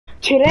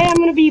Today I'm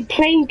gonna be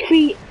playing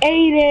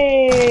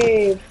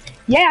creative.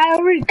 Yeah, I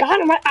already got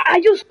him. I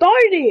just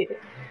started.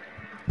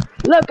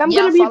 Look, I'm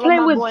gonna be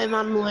playing with. Boy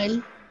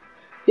Manuel.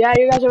 Yeah,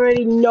 you guys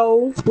already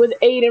know with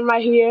Aiden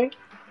right here.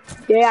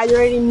 Yeah, you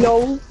already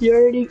know. You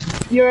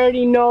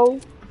already know.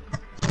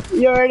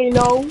 You already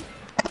know.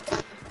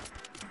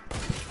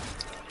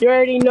 You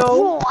already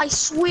know. Bro, I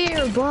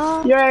swear,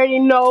 bro. You already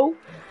know.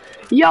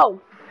 Yo,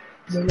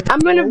 I'm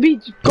gonna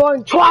be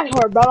going try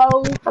hard,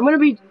 bro. I'm gonna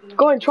be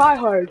going try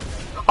hard.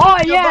 Oh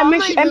yeah, Bro,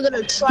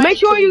 make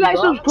sure you guys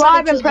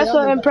subscribe and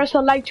press a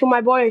like to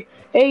my boy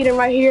Aiden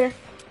right here.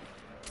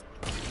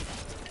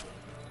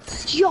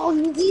 Yo,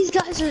 these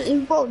guys are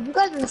bro. You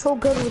guys are so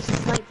good with the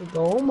sniper,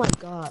 bro. Oh my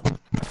god.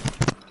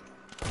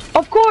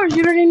 Of course,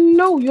 you already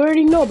know. You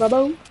already know,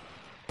 bro.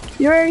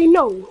 You already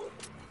know.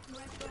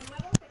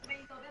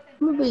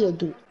 I'm gonna be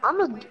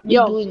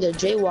doing the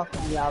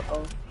jaywalking,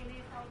 Yago.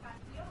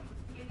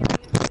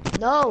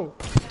 No,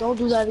 don't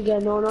do that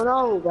again. No,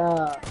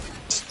 bro.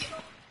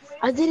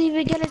 I didn't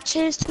even get a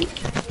chance to.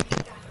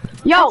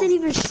 Yo, I didn't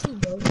even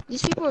shoot, bro.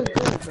 These people are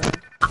good, bro.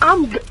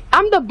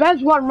 I'm the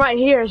best one right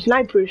here,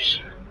 snipers.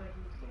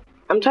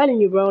 I'm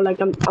telling you, bro. Like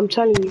I'm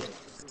telling you.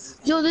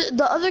 Yo,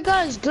 the other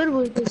guy is good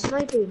with the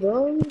sniper,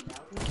 bro.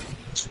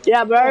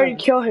 Yeah, but I already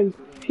killed him.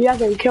 He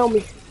hasn't killed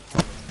me.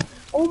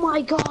 Oh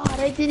my god,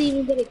 I didn't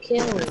even get a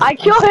kill. I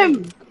killed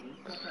him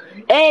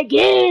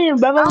again,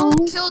 bro. I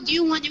killed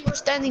you when you were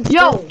standing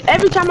still. Yo,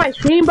 every time I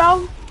scream,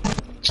 bro,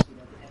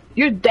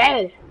 you're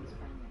dead.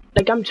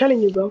 Like I'm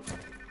telling you, bro.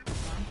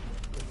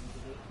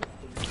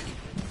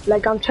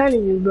 Like I'm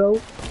telling you, bro.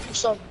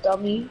 What's up,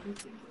 dummy?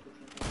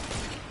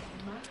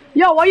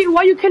 Yo, why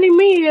you killing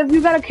me if you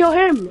gotta kill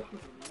him?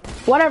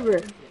 Whatever.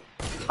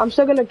 I'm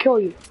still gonna kill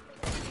you.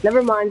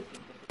 Never mind.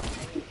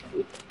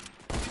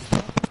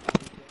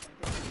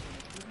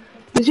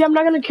 You see, I'm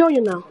not gonna kill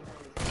you now.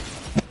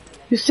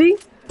 You see?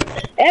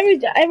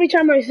 Every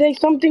time I say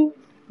something,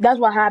 that's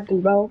what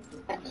happens, bro.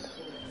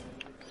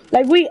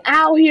 Like we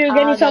out here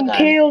getting some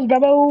kills,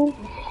 bro.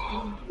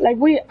 Like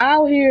we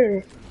out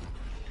here.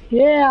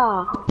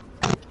 Yeah.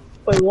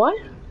 Wait, what?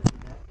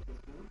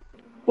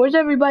 Where's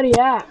everybody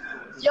at?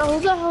 Yo,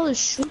 who the hell is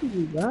shooting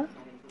you, bro?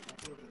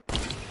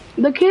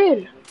 The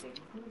kid.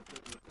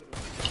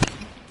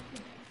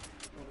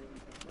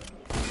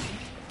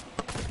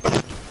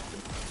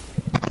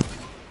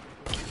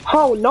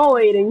 Oh no,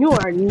 Aiden, you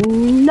are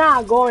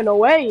not going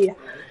away.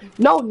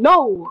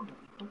 No.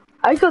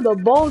 I killed the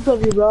both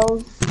of you,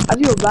 bro. I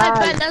feel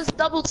bad. Let's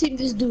double team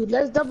this dude.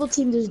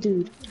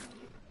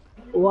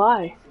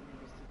 Why?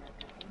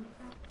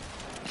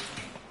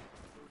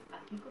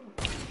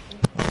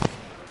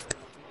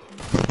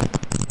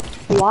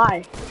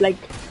 Why? Like,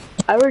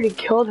 I already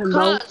killed him,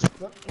 bro.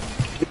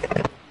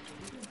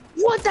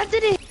 What? That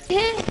didn't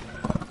hit?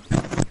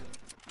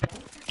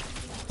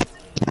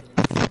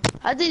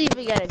 I didn't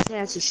even get a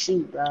chance to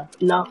shoot, bro.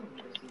 No.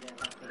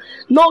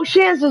 No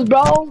chances,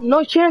 bro.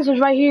 No chances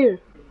right here.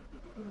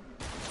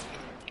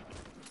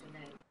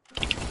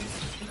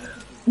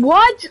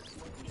 What?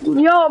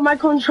 Yo, my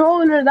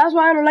controller. That's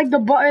why I don't like the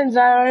buttons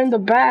that are in the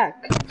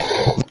back.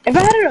 If I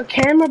had a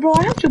camera, bro,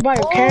 I have to buy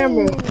a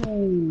camera.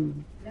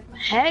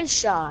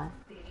 Headshot.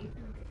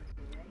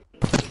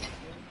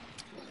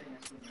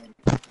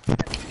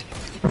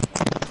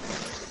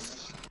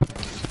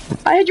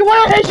 I hit you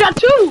one headshot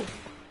too.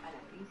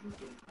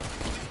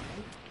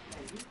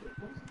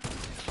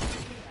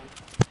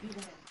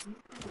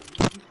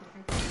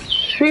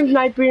 Stream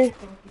sniper.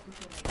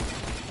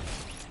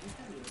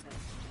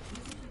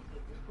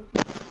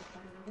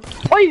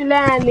 Why are you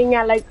landing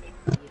at like?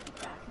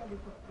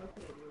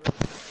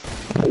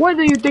 Where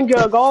do you think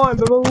you're going,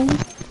 bro?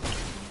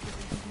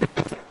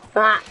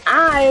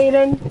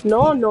 Aiden.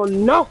 No.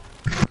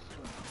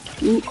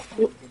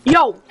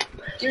 Yo.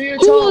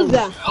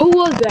 Who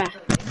was that?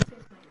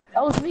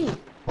 That was me.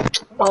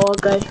 Oh,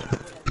 okay.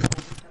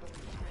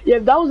 Yeah,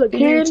 if that was a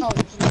kid,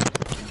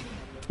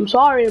 I'm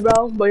sorry,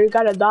 bro, but you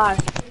gotta die.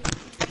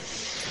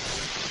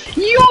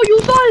 Yo, you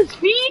saw his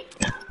feet?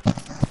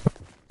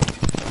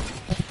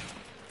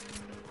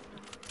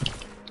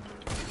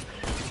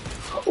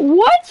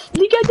 What?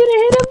 The guy didn't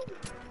hit him?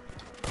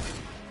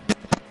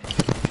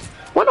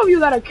 One of you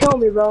gotta kill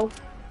me, bro.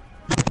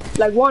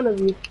 Like one of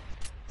you.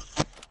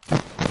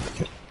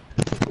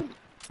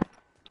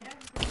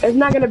 It's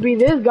not gonna be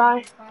this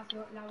guy.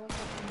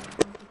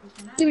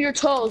 Give me your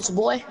toes,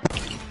 boy.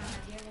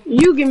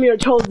 You give me your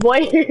toes,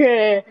 boy.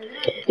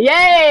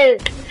 Yay!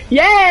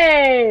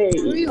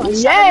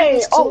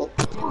 Oh.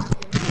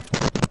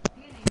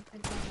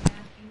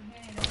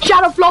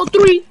 Shadow Flow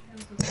 3.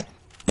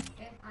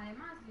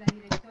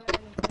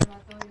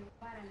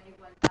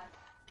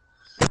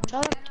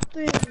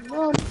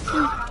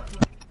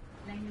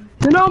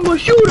 Then I'm a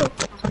shooter.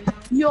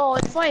 Yo,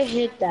 if I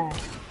hit that.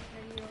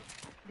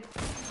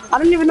 I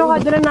don't even know how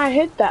didn't I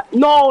hit that.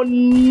 No,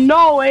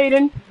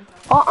 Aiden.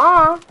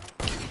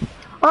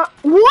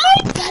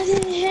 What? That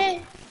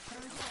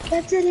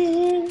didn't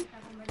hit.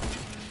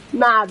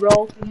 Nah,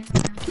 bro.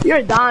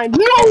 You're dying. No,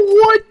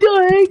 what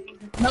the heck?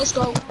 Let's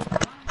go.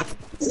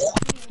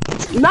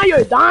 Now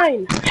you're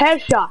dying.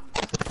 Headshot.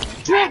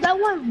 Bro, that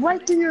went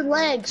right through your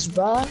legs,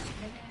 bro.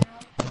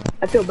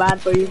 I feel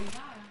bad for you.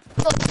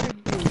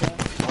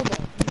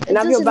 And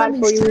I feel bad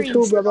for you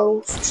too,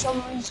 bro. For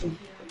some reason.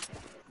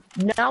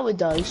 Now it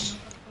does.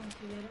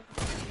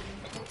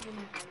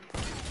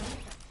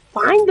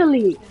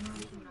 Finally.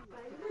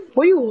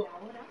 What you?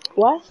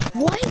 What?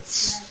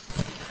 What?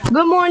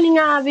 Good morning,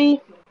 Abby.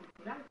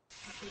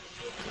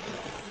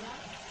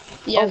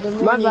 Yeah,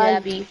 good morning,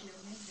 Abby.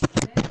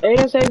 I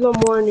didn't say good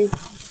morning.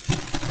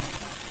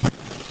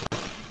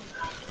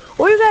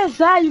 What you guys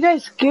at? You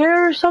guys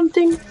scared or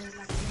something?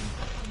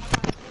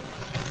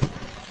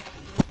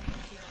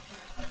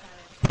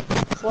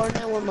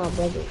 Fortnite with my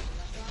brother.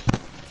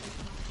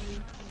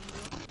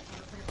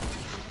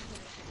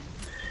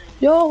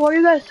 Yo, where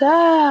you guys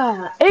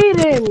at?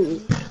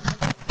 Aiden!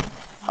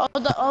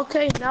 Oh,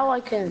 okay, now I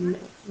can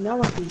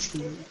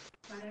shoot.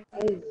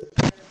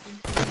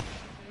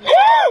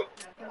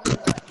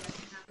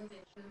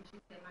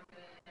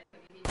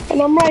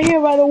 And I'm right here,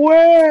 by the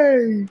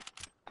way.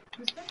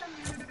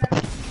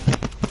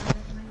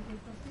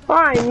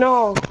 I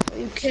know.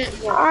 You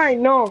can't. I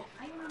know.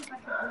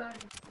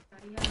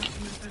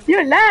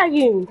 You're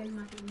lagging.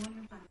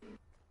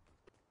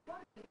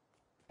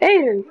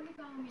 Aiden.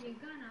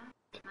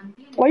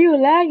 Why are you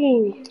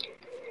lagging?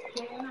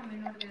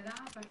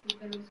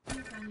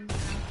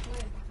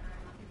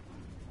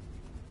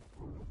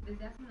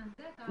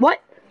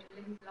 What?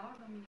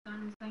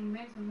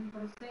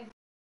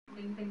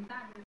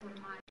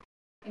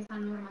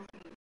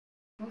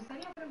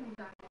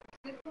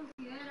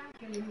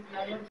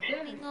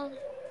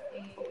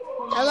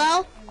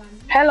 Hello?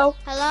 Hello?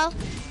 Hello?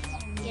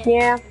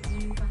 Yeah.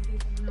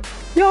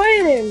 Yo,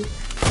 Aiden.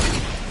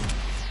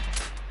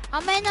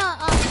 I'm in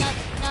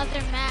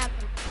another map,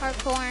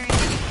 parkouring.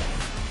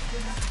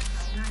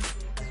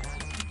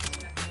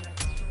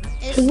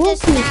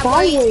 This map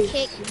where you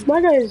kick.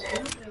 My guys.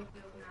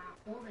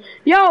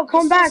 Yo,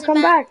 come back.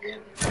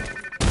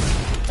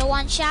 The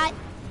one shot?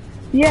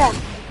 Yeah.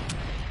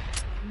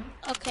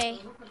 Okay,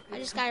 I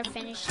just gotta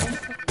finish this.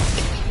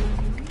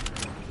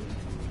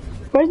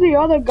 Where's the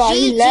other guy?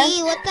 He left?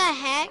 GG, what the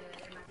heck?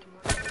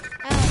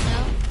 I don't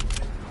know.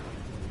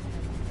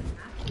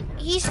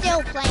 He's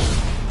still playing.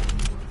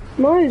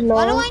 No, he's not.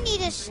 Why do I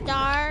need a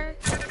star,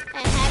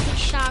 a heavy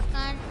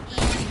shotgun,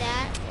 and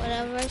that,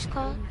 whatever it's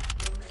called?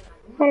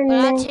 I don't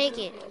know. I'll take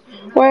it.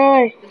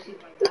 Wait.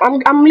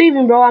 I'm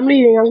leaving, bro. I'm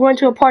leaving. I'm going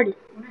to a party.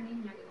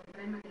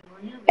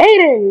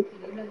 Aiden!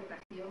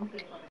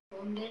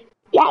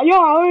 Yeah, yo,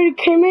 I already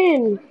came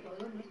in.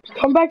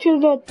 Come back to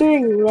the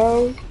thing,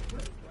 bro.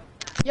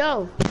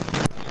 Yo.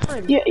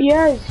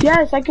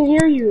 Yes, I can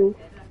hear you.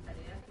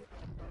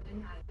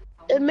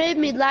 It made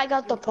me lag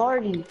out the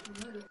party.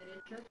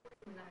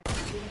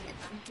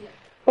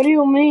 What do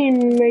you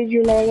mean made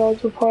you lag out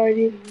the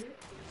party?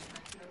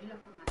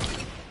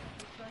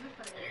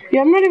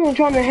 Yeah, I'm not even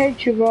trying to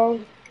hate you, bro.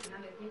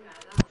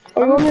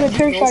 Or you want me to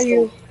trick shot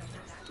you?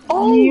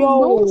 Oh,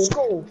 yo. No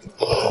scope.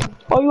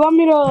 Or you want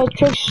me to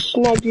trick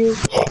snipe you?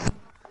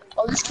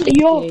 Oh, this kid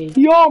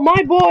Yo,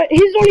 my boy,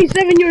 he's only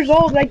 7 years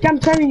old. Like I'm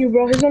telling you,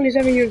 bro, he's only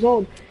 7 years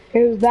old.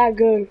 He was that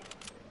good.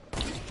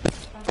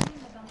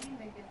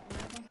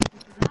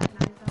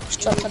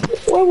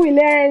 Where we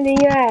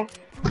landing at?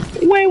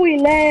 Where we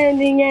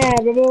landing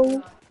at,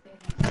 bro?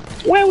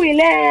 Where we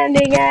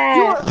landing at?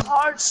 Your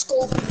hard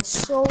scope is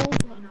so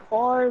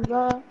hard,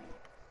 bro.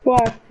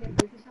 What?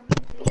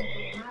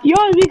 Yo,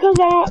 it's because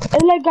I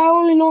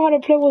only know how to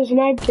play with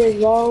snipers,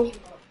 bro.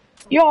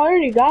 Yo, I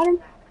already got him.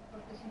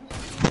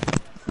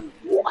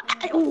 What?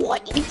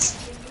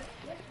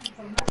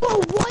 Bro,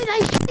 why'd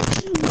I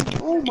hit you?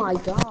 Oh my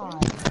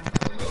god.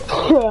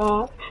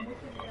 Yeah,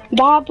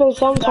 that happens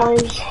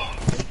sometimes.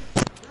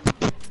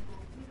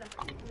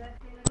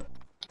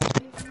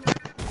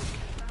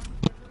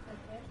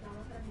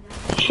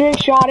 Trick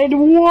shotted,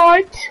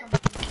 what?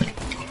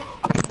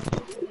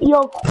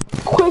 Yo,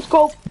 quick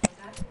scope.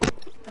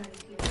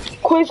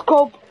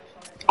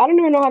 I don't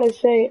even know how to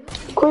say it.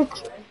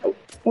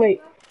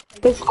 Wait.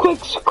 This quick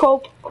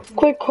scope.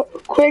 Quick.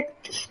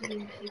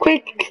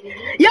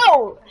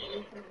 Yo!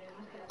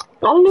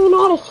 I don't even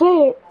know how to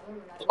say it.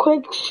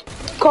 Quick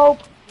scope.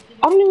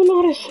 I don't even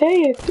know how to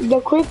say it. The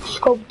quick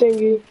scope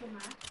thingy.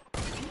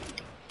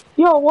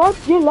 Yo, what?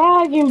 You're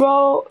lagging,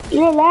 bro.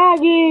 You're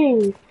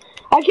lagging.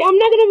 I'm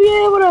not gonna be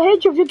able to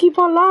hit you if you keep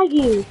on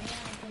lagging.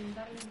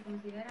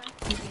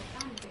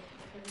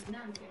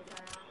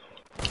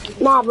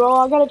 Nah, bro,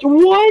 I gotta.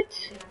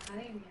 What?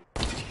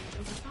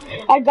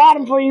 I got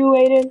him for you,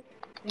 Aiden.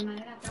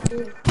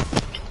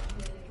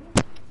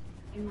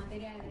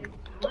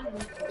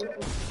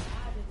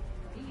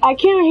 I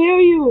can't hear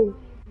you.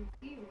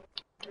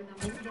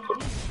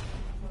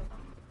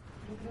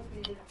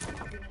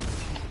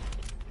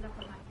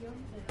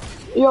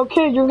 Yo,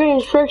 kid, you're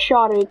getting trick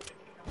shotted.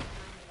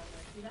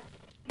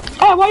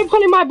 Hey, why are you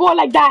putting my boy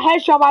like that?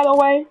 Headshot, by the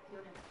way.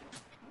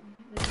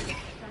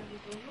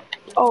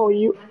 Oh,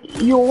 you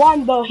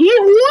won the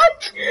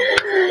what?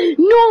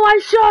 No, I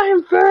saw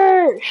him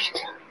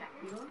first.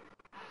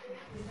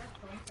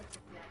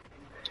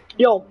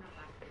 Yo,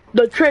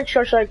 the trick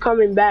shots are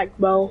coming back,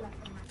 bro.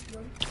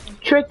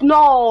 Trick,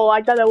 no,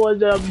 I thought it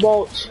was a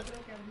bolt.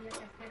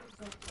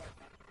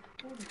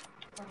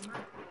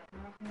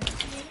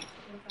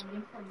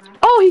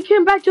 Oh, he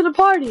came back to the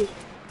party.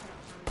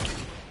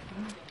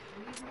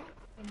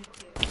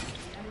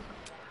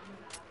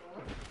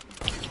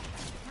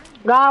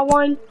 Got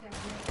one.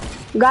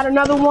 Got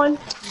another one.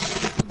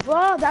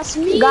 Bro, that's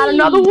me. Got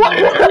another one.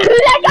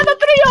 I got the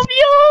three of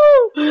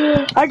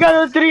you. I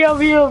got the three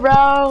of you,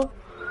 bro.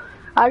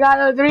 I got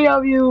the three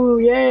of you.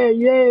 Yeah,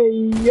 yeah,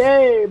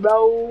 yeah,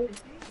 bro.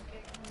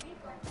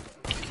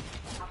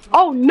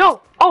 Oh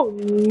no. Oh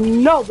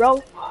no,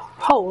 bro.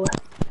 Oh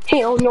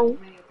hell no.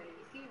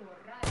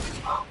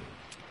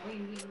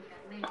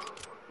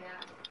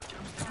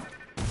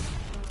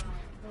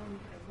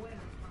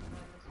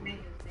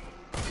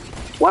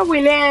 Where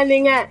we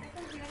landing at?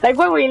 Like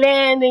where we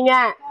landing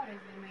at?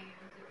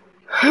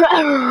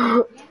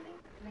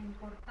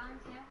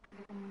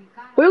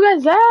 Where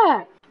you guys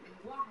at?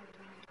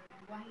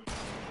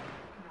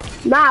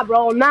 Nah,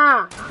 bro,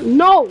 nah.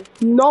 No,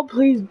 no,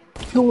 please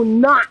do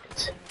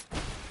not.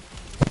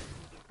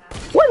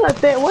 Where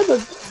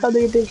the hell do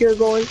you think you're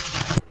going?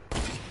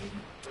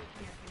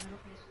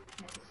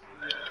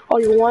 Oh,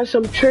 you want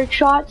some trick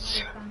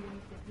shots?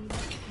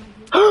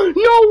 No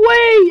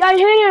way! I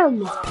hit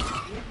him!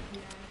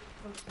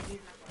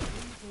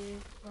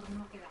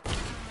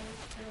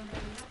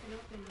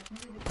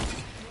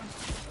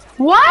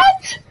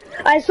 What?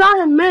 I saw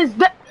him miss.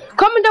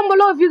 Comment down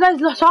below if you guys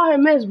saw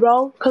him miss,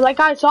 bro. Cause like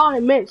I saw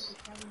him miss.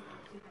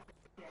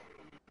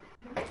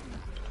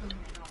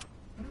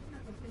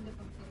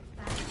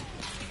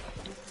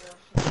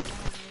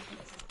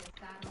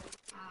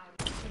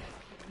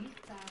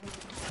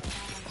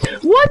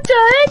 What the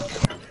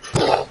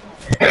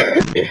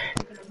heck?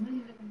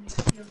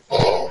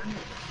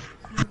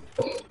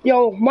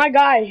 Yo, my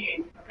guy.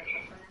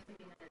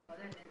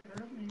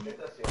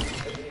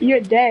 You're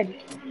dead.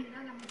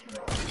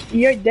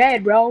 You're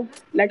dead, bro.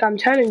 Like I'm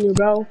telling you,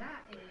 bro.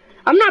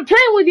 I'm not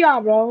playing with y'all,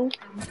 bro.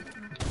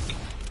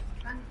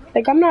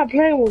 Like I'm not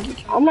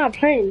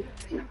playing.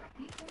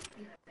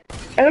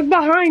 And look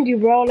behind you,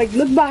 bro. Like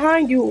look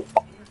behind you.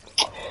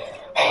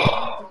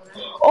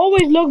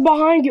 Always look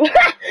behind you.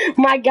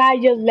 My guy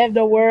just left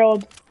the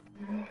world.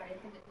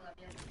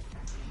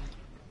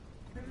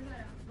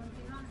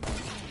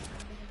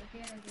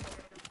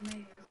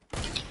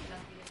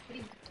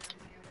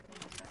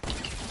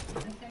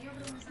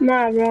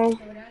 Nah, bro.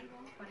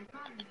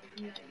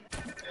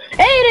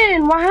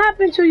 Aiden, what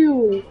happened to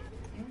you?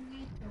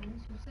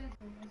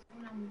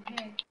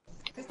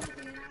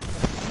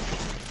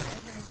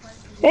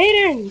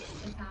 Aiden!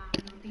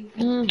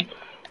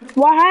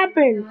 What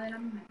happened?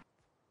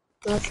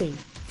 Nothing.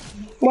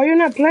 Why you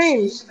not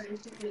playing?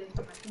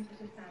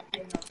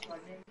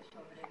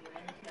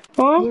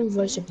 Huh? Your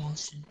voice of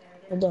passion.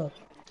 Hold up.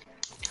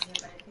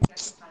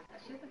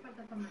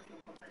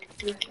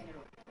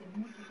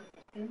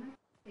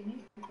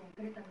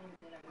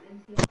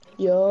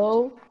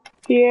 Yo.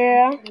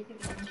 Yeah.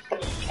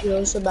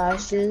 Yo,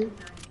 Sebastian.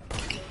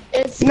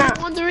 If you're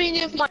wondering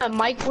if my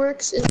mic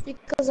works, it's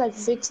because I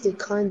fixed it,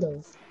 kind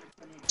of.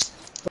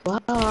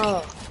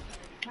 Wow.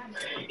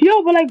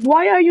 Yo, but like,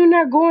 why are you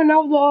not going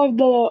out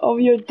of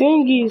your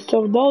thingies,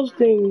 of those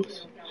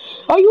things?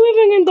 Are you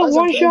even in the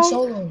one shot?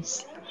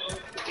 Solos.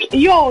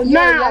 Yo,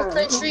 Yeah, nah. let's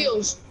play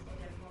trios.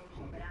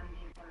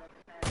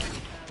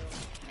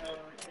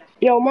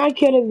 Yo, my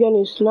kid is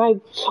getting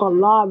sniped a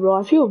lot, bro.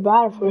 I feel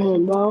bad for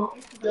him, bro.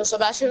 Yo,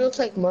 Sebastian looks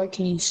like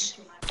Marquise.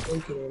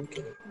 I'm kidding.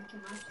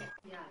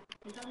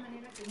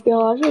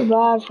 Yo, I feel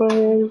bad for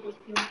him.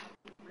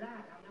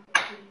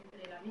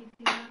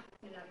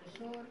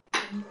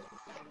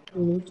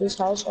 Leave this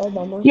house,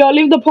 Obama. Yo,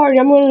 leave the party.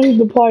 I'm gonna leave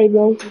the party,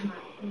 bro.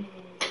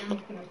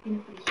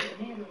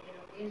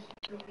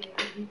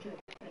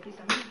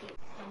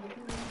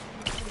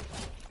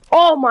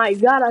 Oh my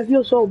god, I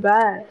feel so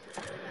bad.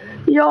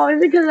 Yo,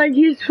 it's because like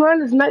he's trying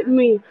to snipe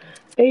me.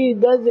 And he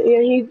does it,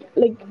 and he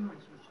like...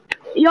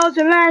 Yo,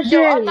 Sebastian!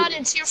 Yo, I'm not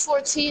in tier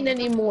 14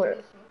 anymore.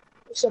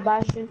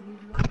 Sebastian.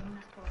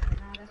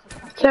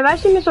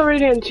 Sebastian is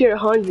already in tier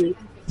 100.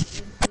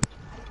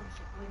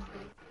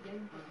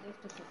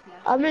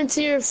 I'm in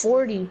tier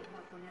 40.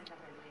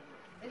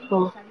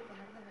 Oh.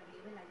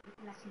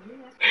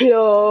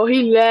 Yo,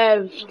 he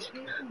left.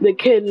 The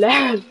kid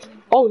left.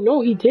 Oh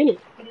no, he didn't.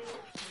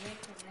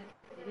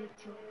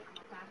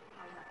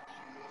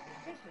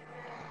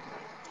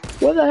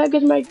 Where the heck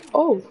is my...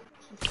 Oh.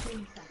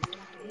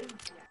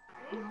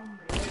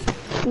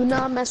 Do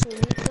not mess with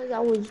me because I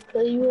will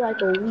play you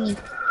like a weed.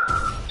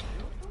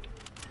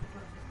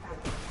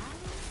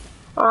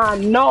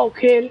 No,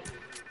 kid.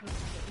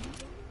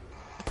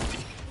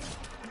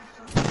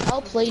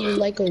 I'll play you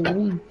like a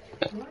weed.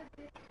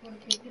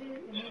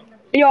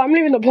 Yo, I'm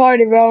leaving the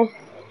party, bro.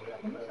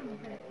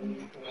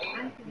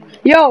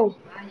 Yo,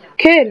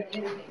 kid.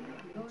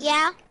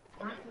 Yeah?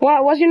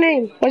 What's your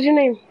name? What's your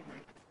name?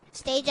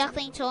 Stay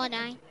Duckling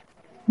 209.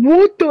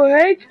 What the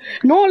heck?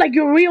 No, like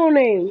your real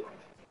name.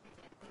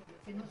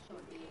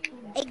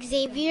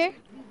 Xavier.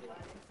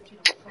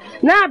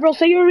 Nah, bro,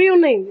 say your real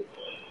name.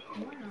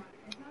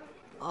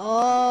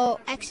 Oh,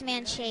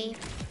 X-Man Shave.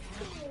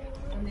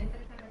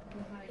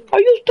 Are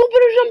you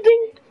stupid or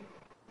something?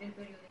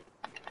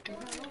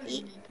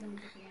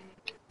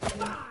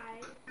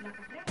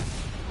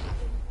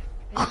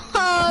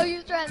 Oh,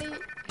 you're trying to...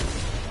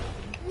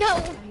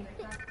 No!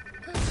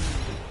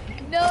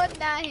 No, it's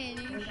not him.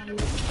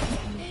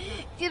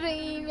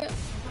 Green.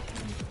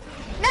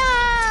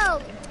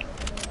 No!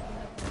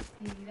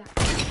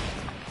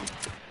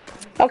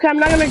 Okay, I'm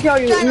not gonna kill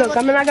you. Look,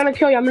 I'm not gonna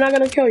kill you. I'm not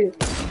gonna kill you.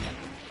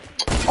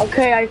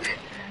 Okay,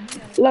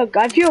 look,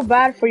 I feel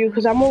bad for you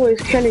because I'm always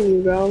killing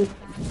you, bro.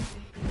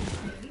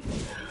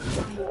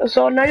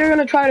 So now you're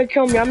gonna try to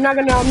kill me. I'm not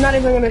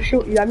even gonna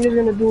shoot you. I'm just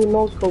gonna do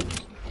no scope.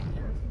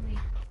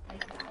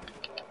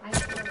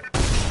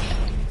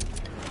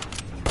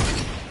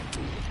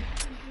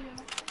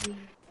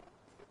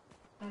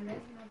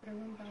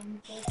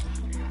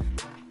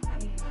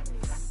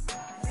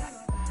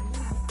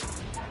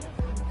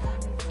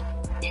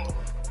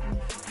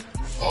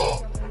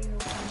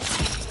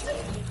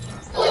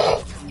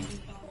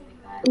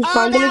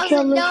 Oh, that was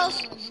a no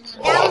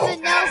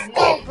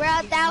scope,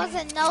 bro. That was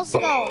a no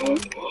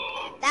scope.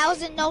 That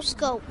was a no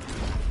scope.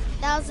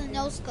 That was a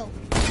no scope.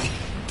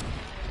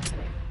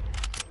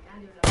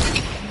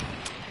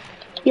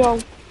 Yo,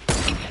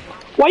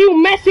 why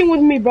you messing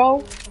with me,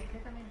 bro?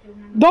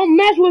 Don't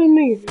mess with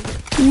me.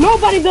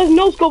 Nobody does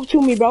no scope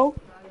to me, bro.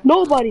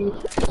 Nobody.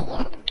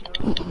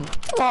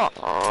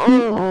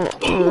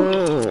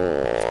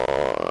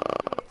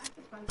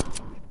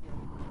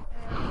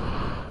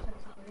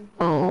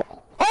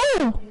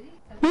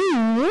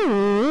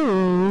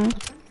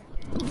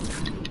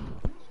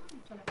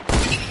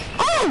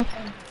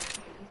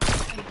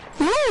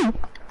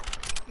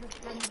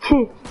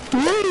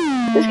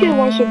 This kid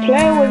wants to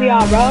play with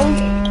y'all, bro.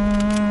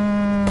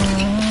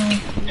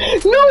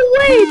 No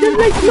way! There's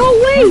like no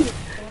way!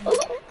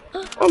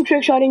 I'm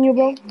trick shotting you,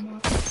 bro.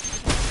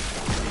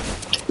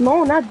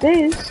 No, not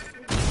this.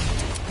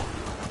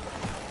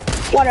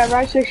 Whatever,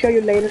 I should show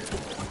you later.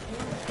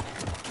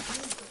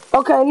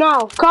 Okay,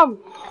 now, come.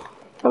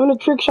 I'm gonna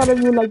trick shot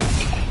you like...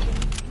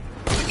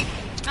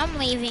 I'm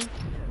leaving.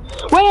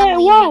 Wait,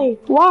 why?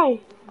 Why?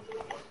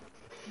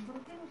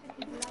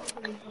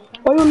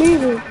 Why are you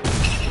leaving?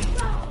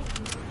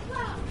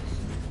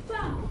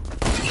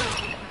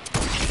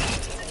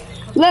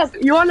 Look,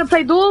 you wanna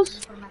play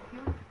duels?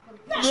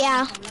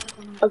 Yeah.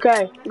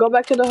 Okay, go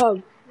back to the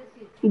hub.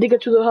 Dig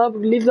it to the hub,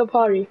 leave the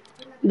party.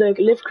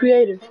 Live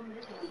creative.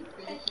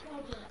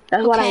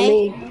 That's what I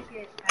mean.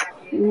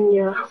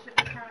 Yeah.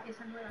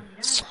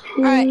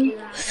 Alright.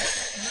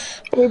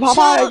 We pop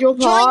out at your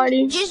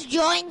party. Just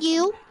join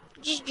you.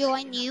 Just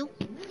join you.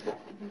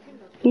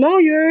 No,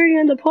 you're already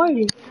in the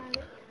party.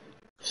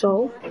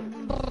 So?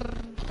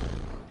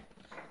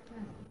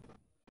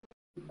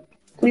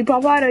 We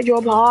pop out at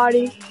your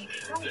party.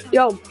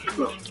 Yo,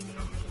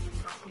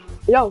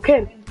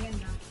 kid.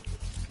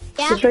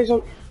 Yeah? Let's play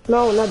some...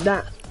 No, not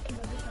that.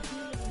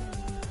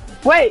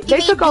 Wait, they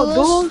took out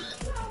duels?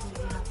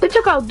 They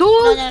took out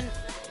duels?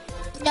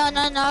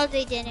 No,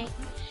 they didn't.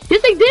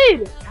 Yes, they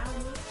did.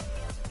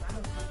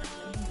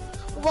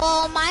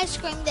 Well, my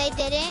scream they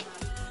didn't.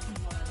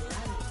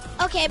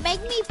 Okay,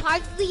 make me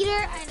party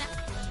leader and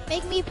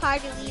make me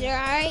party leader,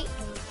 alright?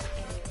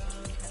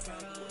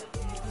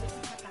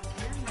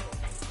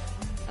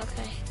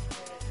 Okay.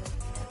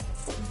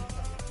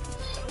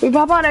 We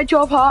pop out at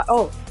your party.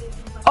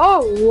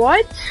 Oh,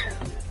 what?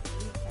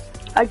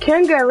 I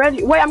can't get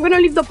ready. Wait, I'm gonna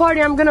leave the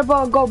party. I'm gonna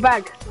go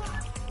back.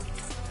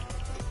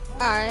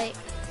 Alright.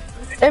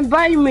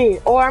 Invite me,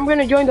 or I'm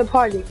gonna join the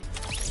party.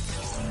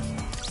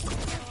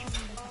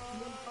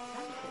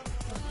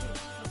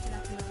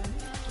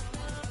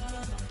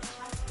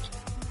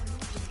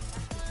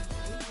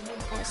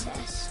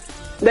 SS.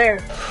 There.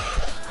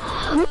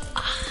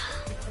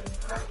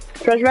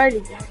 Press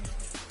ready.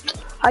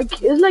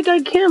 It's like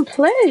I can't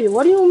play.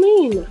 What do you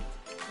mean?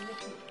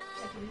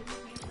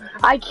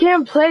 I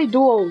can't play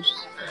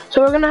duos.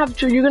 So you're gonna have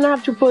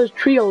to put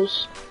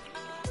trios.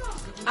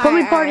 Put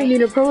me party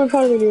leader.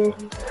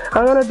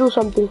 I'm gonna do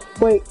something.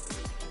 Wait.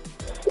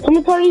 Put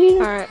me party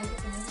leader. Alright.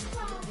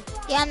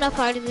 Yeah, I'm the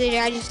party leader.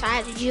 I just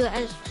added you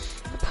as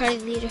a party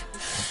leader.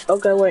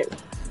 Okay, wait.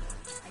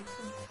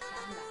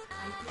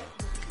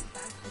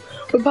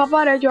 We pop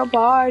out at your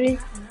party.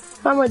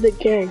 I'm with the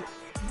gang.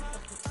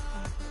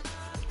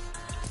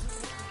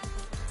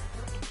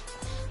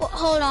 Well,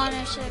 hold on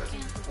a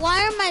second.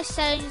 Why are my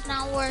settings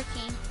not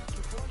working?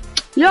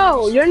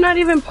 Yo, you're not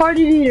even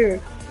party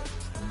leader.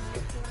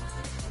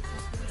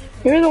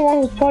 You're the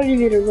one who's party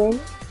leader, bro.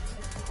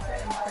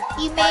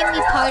 You made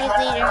me party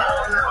leader.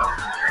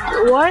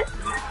 What?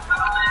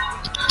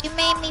 You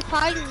made me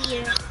party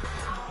leader.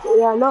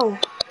 Yeah, I know.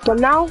 But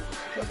now,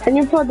 can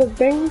you put the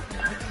thing?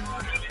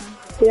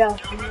 Yeah.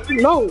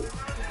 No.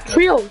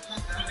 Trios.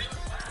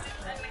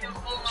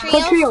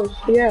 Put trios.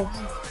 Yeah.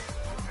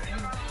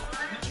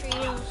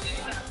 Trios.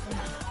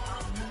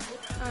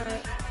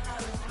 Alright.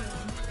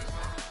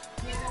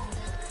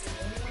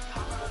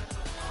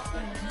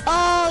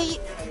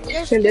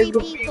 There's 3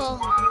 people.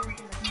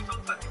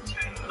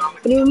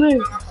 What do you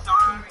mean?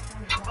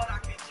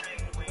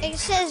 It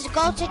says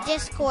go to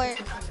Discord.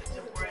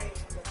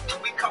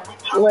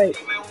 Wait.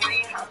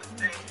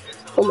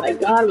 Oh my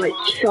god, my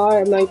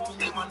chart, my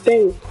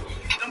thing.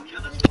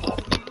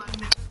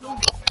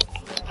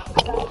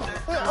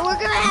 We're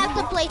gonna have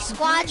to play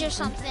squads or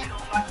something.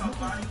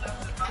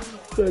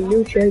 A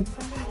new shape.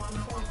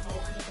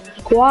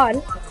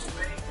 Squad?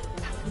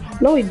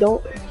 No, we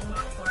don't.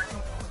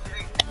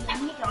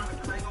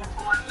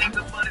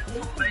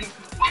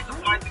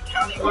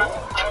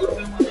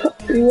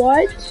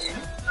 What?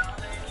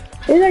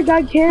 Hey, that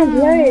guy can't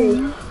play.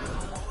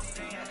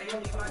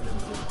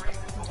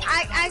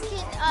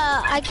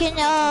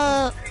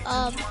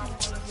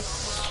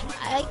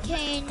 I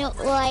can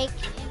like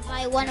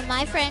invite one of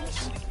my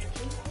friends.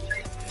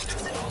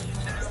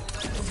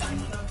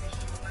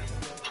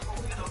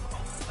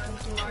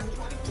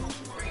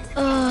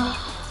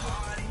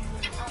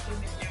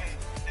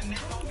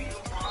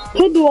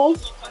 Two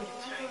duels.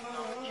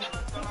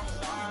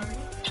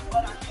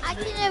 I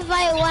can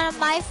invite one of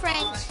my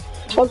friends.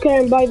 Okay,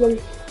 invite them.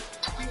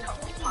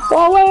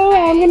 Oh, wait,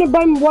 I'm gonna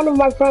invite one of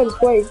my friends.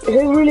 Wait, he's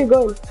really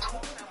good.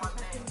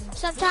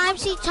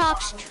 Sometimes he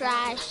talks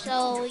trash,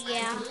 so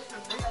yeah.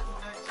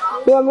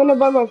 Yeah, I'm gonna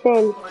invite my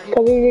friend,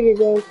 because he's really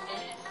good.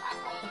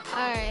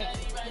 Alright.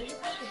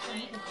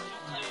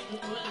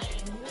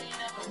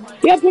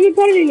 Yeah, put me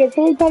party leader,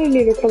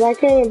 because I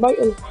can't invite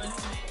him.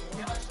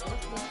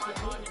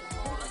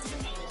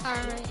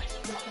 Alright.